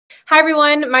Hi,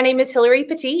 everyone. My name is Hillary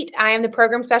Petit. I am the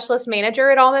Program Specialist Manager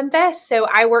at ALLMemphis. So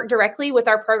I work directly with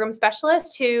our program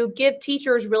specialists who give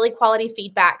teachers really quality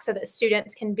feedback so that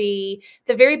students can be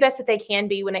the very best that they can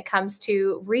be when it comes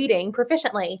to reading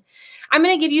proficiently. I'm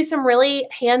going to give you some really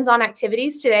hands-on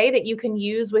activities today that you can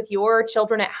use with your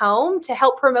children at home to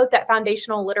help promote that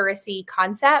foundational literacy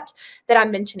concept that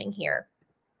I'm mentioning here.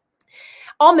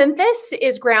 ALLMemphis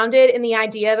is grounded in the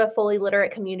idea of a fully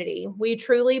literate community. We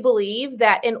truly believe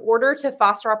that in order to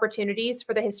foster opportunities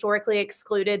for the historically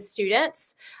excluded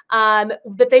students,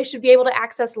 that they should be able to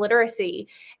access literacy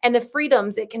and the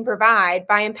freedoms it can provide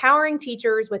by empowering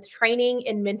teachers with training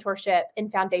and mentorship in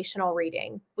foundational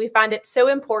reading. We find it so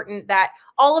important that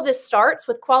all of this starts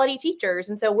with quality teachers.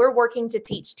 And so we're working to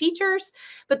teach teachers,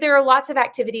 but there are lots of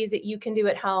activities that you can do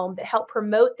at home that help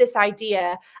promote this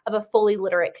idea of a fully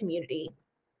literate community.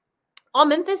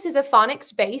 ALLMemphis is a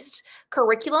phonics-based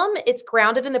curriculum. It's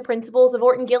grounded in the principles of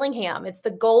Orton Gillingham. It's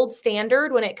the gold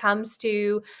standard when it comes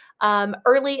to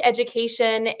early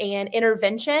education and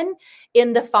intervention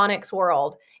in the phonics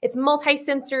world. It's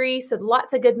multi-sensory, so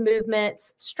lots of good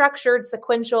movements, structured,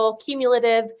 sequential,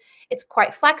 cumulative. It's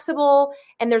quite flexible,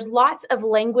 and there's lots of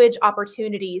language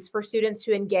opportunities for students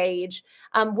to engage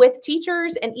with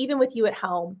teachers and even with you at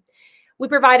home. We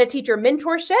provide a teacher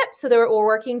mentorship so that we're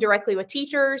working directly with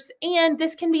teachers, and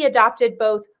this can be adopted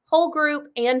both whole group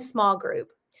and small group.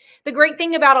 The great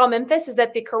thing about ALLMemphis is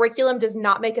that the curriculum does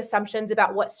not make assumptions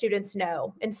about what students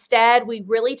know. Instead, we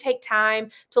really take time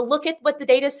to look at what the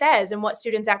data says and what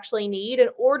students actually need in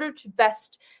order to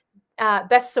best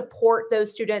support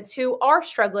those students who are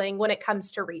struggling when it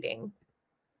comes to reading.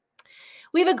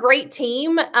 We have a great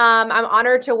team. I'm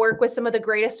honored to work with some of the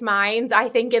greatest minds, I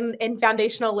think, in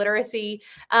foundational literacy.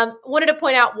 Wanted to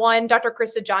point out one, Dr.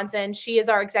 Krista Johnson. She is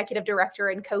our executive director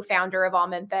and co-founder of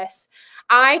ALLMemphis.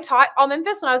 I taught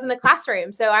ALLMemphis when I was in the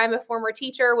classroom. So I'm a former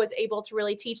teacher, was able to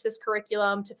really teach this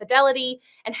curriculum to fidelity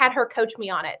and had her coach me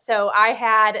on it. So I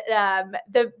had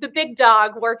the big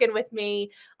dog working with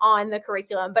me on the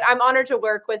curriculum, but I'm honored to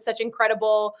work with such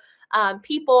incredible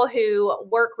people who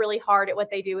work really hard at what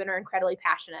they do and are incredibly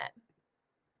passionate.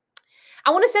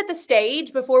 I want to set the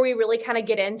stage before we really kind of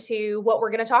get into what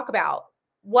we're going to talk about.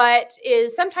 What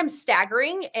is sometimes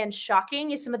staggering and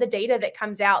shocking is some of the data that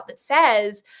comes out that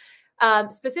says,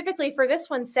 specifically for this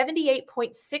one,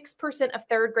 78.6% of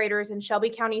third graders in Shelby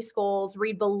County schools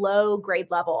read below grade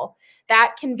level.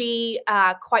 That can be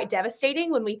quite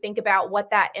devastating when we think about what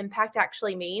that impact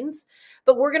actually means.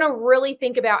 But we're going to really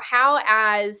think about how,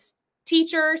 as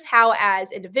teachers, how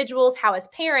as individuals, how as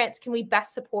parents, can we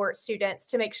best support students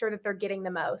to make sure that they're getting the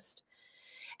most.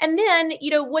 And then,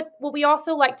 what we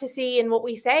also like to see and what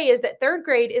we say is that third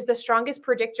grade is the strongest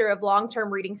predictor of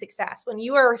long-term reading success. When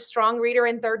you are a strong reader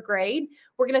in third grade,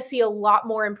 we're going to see a lot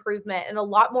more improvement and a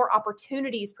lot more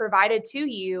opportunities provided to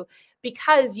you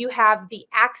because you have the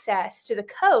access to the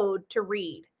code to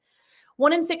read.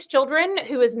 1 in 6 children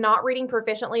who is not reading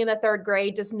proficiently in the third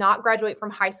grade does not graduate from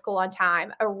high school on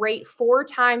time, a rate 4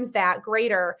 times that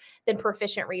greater than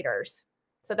proficient readers.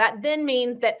 So that then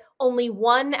means that only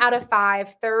 1 out of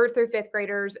 5 third through 5th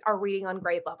graders are reading on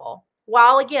grade level.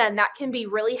 While, again, that can be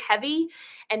really heavy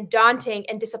and daunting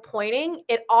and disappointing,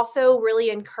 it also really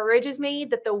encourages me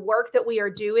that the work that we are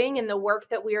doing and the work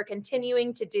that we are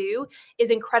continuing to do is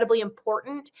incredibly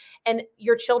important, and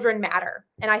your children matter.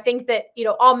 And I think that,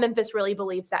 ALLMemphis really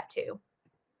believes that too.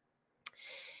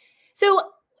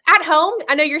 So at home,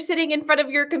 I know you're sitting in front of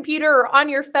your computer or on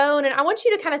your phone, and I want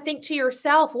you to kind of think to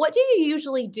yourself, what do you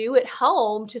usually do at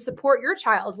home to support your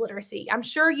child's literacy? I'm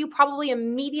sure you probably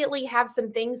immediately have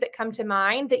some things that come to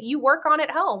mind that you work on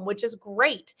at home, which is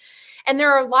great. And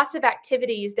there are lots of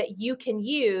activities that you can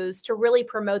use to really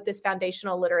promote this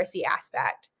foundational literacy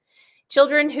aspect.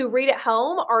 Children who read at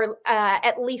home are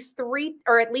at least three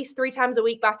times a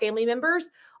week by family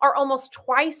members are almost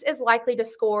twice as likely to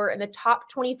score in the top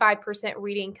 25%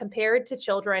 reading compared to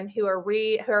children who are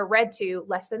read to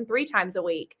less than 3 times a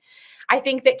week. I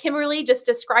think that Kimberly just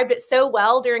described it so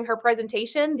well during her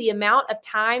presentation. The amount of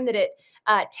time that it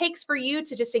takes for you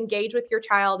to just engage with your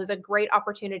child is a great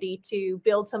opportunity to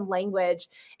build some language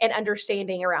and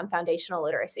understanding around foundational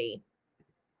literacy.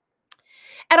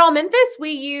 At ALLMemphis, we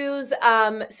use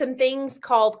some things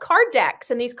called card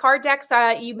decks. And these card decks,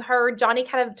 you heard Johnny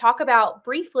kind of talk about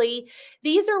briefly.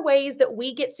 These are ways that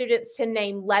we get students to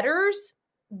name letters,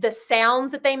 the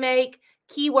sounds that they make,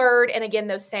 keyword, and again,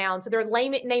 those sounds. So they're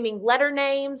naming letter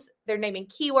names, they're naming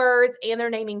keywords, and they're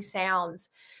naming sounds.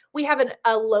 We have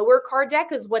a lower card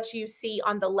deck is what you see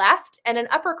on the left, and an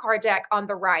upper card deck on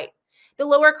the right. The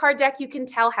lower card deck, you can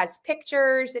tell, has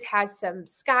pictures. It has some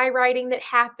skywriting that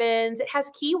happens. It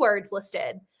has keywords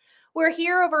listed. Where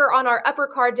here over on our upper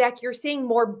card deck, you're seeing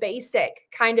more basic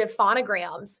kind of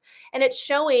phonograms, and it's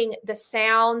showing the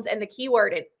sounds and the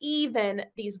keyword and even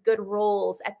these good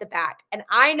rules at the back. And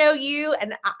I know you,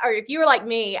 or if you were like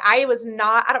me, I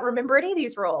don't remember any of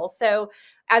these rules. So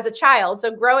as a child,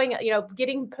 so growing,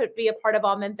 getting to be a part of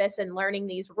ALLMemphis and learning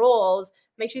these rules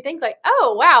makes you think like,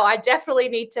 oh, wow, I definitely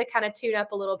need to kind of tune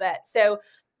up a little bit. So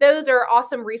those are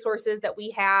awesome resources that we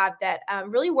have that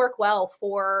really work well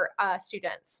for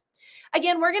students.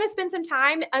 Again, we're going to spend some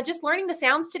time just learning the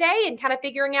sounds today and kind of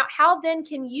figuring out how then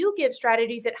can you give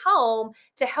strategies at home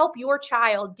to help your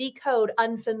child decode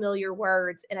unfamiliar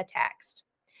words in a text.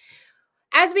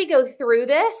 As we go through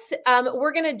this,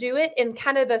 we're going to do it in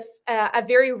kind of a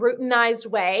very routinized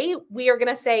way. We are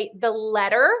going to say the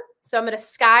letter. So I'm going to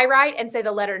skywrite and say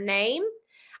the letter name.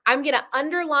 I'm going to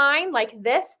underline like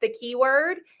this, the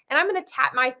keyword, and I'm going to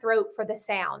tap my throat for the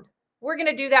sound. We're going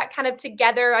to do that kind of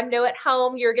together. I know at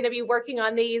home you're going to be working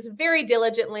on these very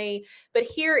diligently, but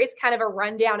here is kind of a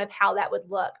rundown of how that would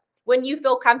look. When you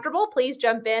feel comfortable, please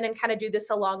jump in and kind of do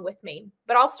this along with me,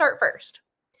 but I'll start first.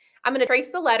 I'm going to trace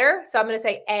the letter. So I'm going to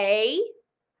say A,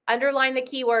 underline the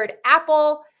keyword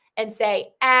apple, and say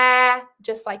ah,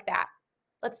 just like that.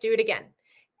 Let's do it again.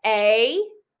 A,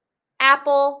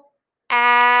 apple,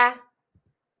 ah.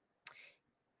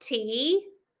 T,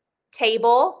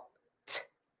 table. T.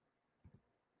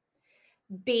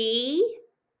 B,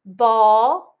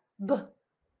 ball. B.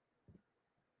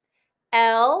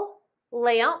 L,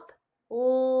 lamp.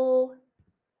 L.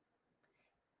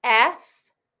 F,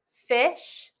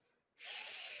 fish.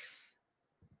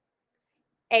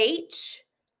 H,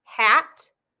 hat.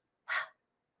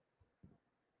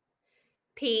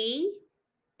 P,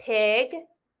 pig.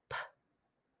 P.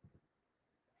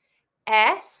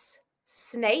 S,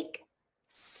 snake.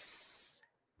 S.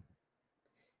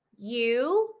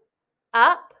 U,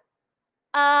 up.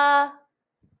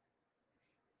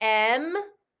 M,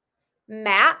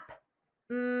 map.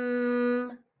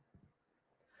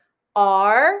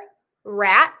 R,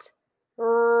 rat.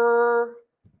 R.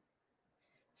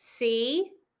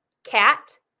 C,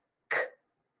 cat. K.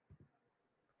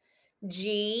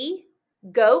 G,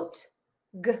 goat.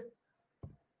 G.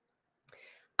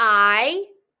 I,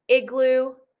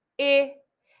 igloo. I.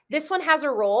 This one has a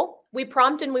rule. We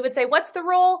prompt and we would say, what's the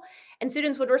rule? And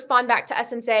students would respond back to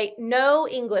us and say, no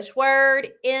English word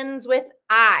ends with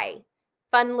I.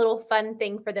 Fun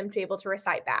thing for them to be able to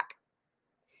recite back.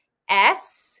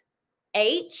 S,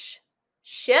 H,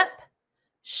 ship.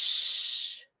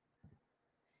 Sh.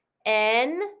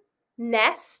 N,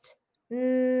 nest.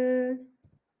 N.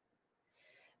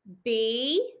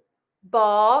 B,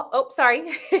 ball. Oh,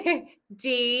 sorry.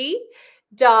 D,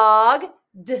 dog.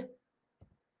 D.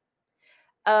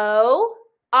 O,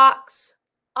 ox.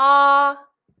 Ah.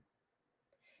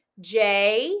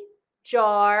 J,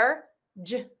 jar.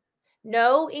 J.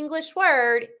 No English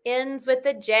word ends with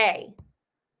a J.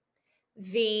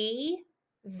 V,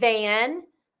 van.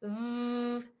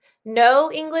 V.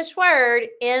 No English word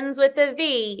ends with a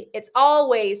V. It's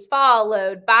always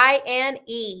followed by an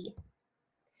E.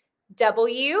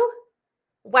 W,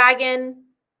 wagon.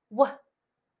 W.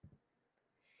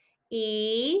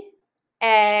 E,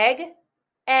 egg.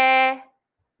 E.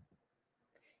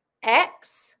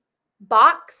 X,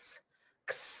 box.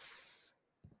 X.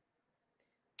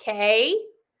 K,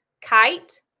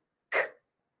 kite. K.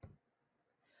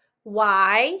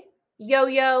 Y,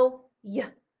 yo-yo. Y.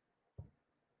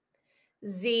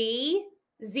 Z,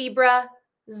 zebra.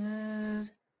 Z.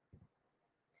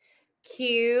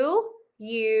 Q,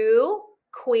 U,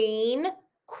 queen.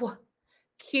 Qu.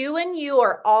 Q and U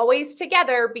are always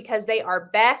together because they are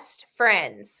best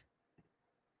friends.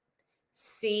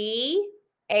 C,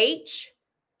 H,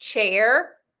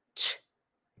 chair. Ch.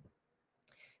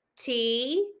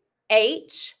 T,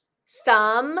 H,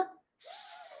 thumb.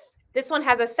 This one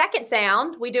has a second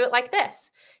sound. We do it like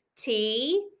this.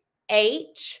 T,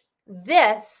 H,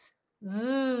 this.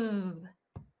 V.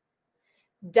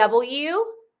 W,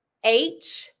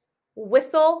 H,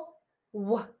 whistle.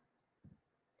 W.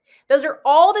 Those are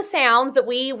all the sounds that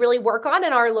we really work on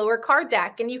in our lower card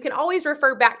deck, and you can always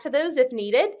refer back to those if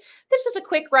needed. That's just a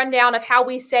quick rundown of how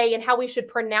we say and how we should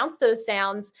pronounce those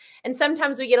sounds, and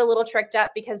sometimes we get a little tricked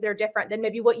up because they're different than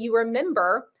maybe what you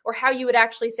remember or how you would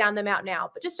actually sound them out now,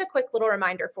 but just a quick little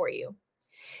reminder for you.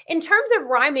 In terms of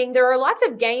rhyming, there are lots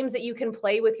of games that you can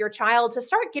play with your child to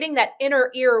start getting that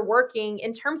inner ear working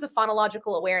in terms of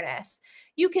phonological awareness.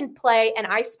 You can play an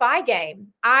I Spy game.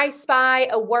 I spy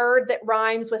a word that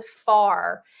rhymes with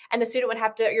far. And the student would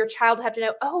have to, your child would have to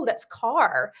know, oh, that's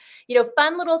car. You know,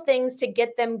 fun little things to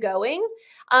get them going.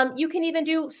 You can even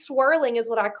do swirling is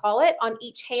what I call it. On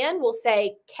each hand, we'll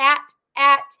say cat,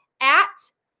 at,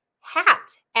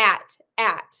 hat,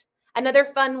 at. Another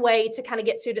fun way to kind of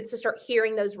get students to start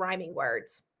hearing those rhyming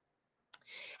words.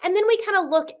 And then we kind of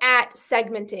look at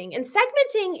segmenting. And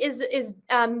segmenting is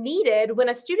needed when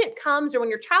a student comes or when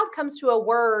your child comes to a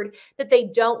word that they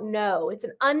don't know. It's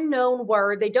an unknown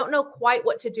word. They don't know quite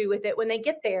what to do with it when they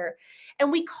get there.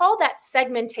 And we call that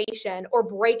segmentation or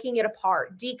breaking it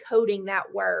apart, decoding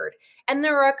that word. And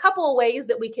there are a couple of ways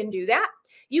that we can do that.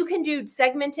 You can do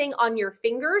segmenting on your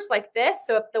fingers like this.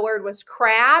 So if the word was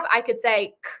crab, I could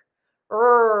say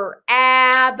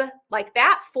ab, like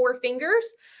that, 4 fingers.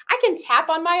 I can tap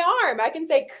on my arm. I can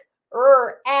say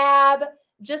ab,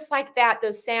 just like that.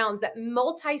 Those sounds, that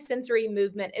multi-sensory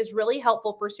movement is really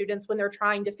helpful for students when they're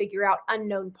trying to figure out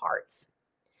unknown parts.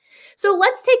 So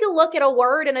let's take a look at a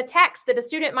word in a text that a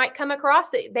student might come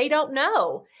across that they don't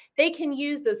know. They can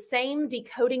use those same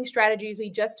decoding strategies we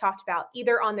just talked about,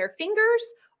 either on their fingers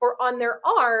or on their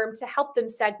arm, to help them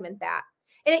segment that.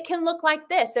 And it can look like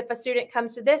this. If a student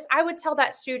comes to this, I would tell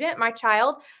that student, my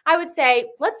child, I would say,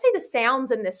 let's say the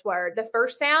sounds in this word. The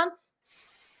first sound,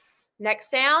 s, next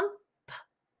sound, p,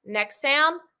 next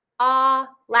sound, ah,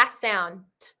 last sound,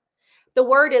 t. The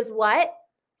word is what?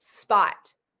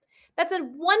 Spot. That's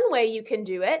one way you can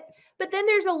do it. But then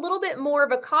there's a little bit more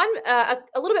of a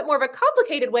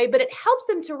complicated way, but it helps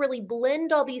them to really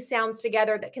blend all these sounds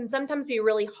together that can sometimes be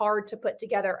really hard to put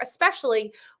together,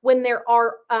 especially when there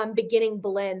are beginning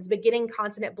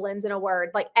consonant blends in a word,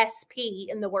 like SP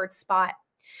in the word spot.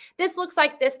 This looks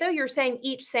like this, though. You're saying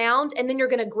each sound, and then you're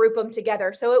going to group them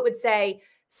together. So it would say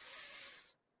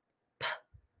s, p,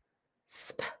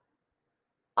 sp,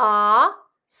 ah,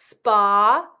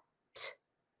 spa, t,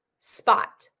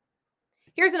 spot.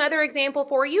 Here's another example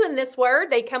for you. In this word,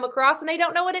 they come across and they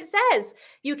don't know what it says.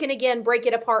 You can, again, break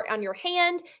it apart on your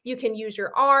hand. You can use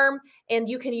your arm, and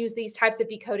you can use these types of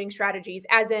decoding strategies,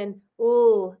 as in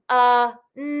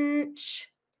ch,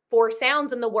 4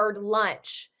 sounds in the word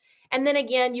lunch. And then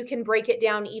again, you can break it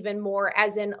down even more,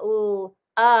 as in la,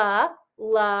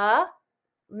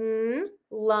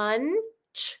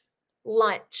 lunch,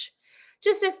 lunch.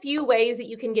 Just a few ways that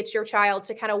you can get your child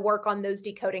to kind of work on those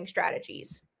decoding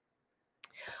strategies.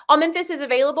 ALLMemphis is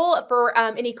available for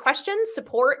any questions,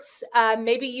 supports.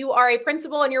 Maybe you are a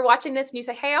principal and you're watching this and you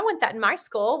say, hey, I want that in my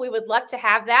school. We would love to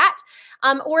have that.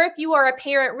 Or if you are a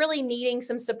parent really needing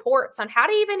some supports on how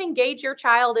to even engage your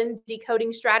child in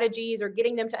decoding strategies or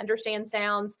getting them to understand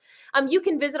sounds, you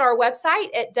can visit our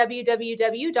website at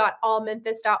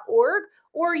www.allmemphis.org.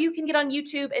 Or you can get on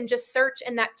YouTube and just search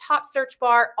in that top search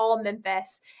bar,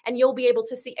 ALLMemphis, and you'll be able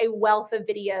to see a wealth of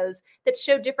videos that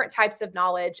show different types of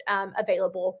knowledge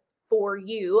available for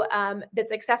you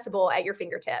that's accessible at your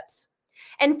fingertips.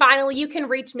 And finally, you can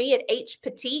reach me at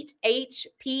hpetite,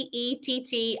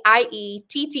 HPETTIETTE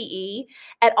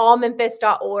at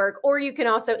allmemphis.org, or you can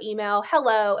also email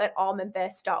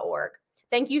hello@allmemphis.org.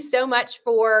 Thank you so much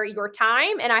for your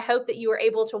time, and I hope that you were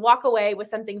able to walk away with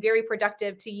something very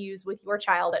productive to use with your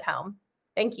child at home.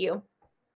 Thank you.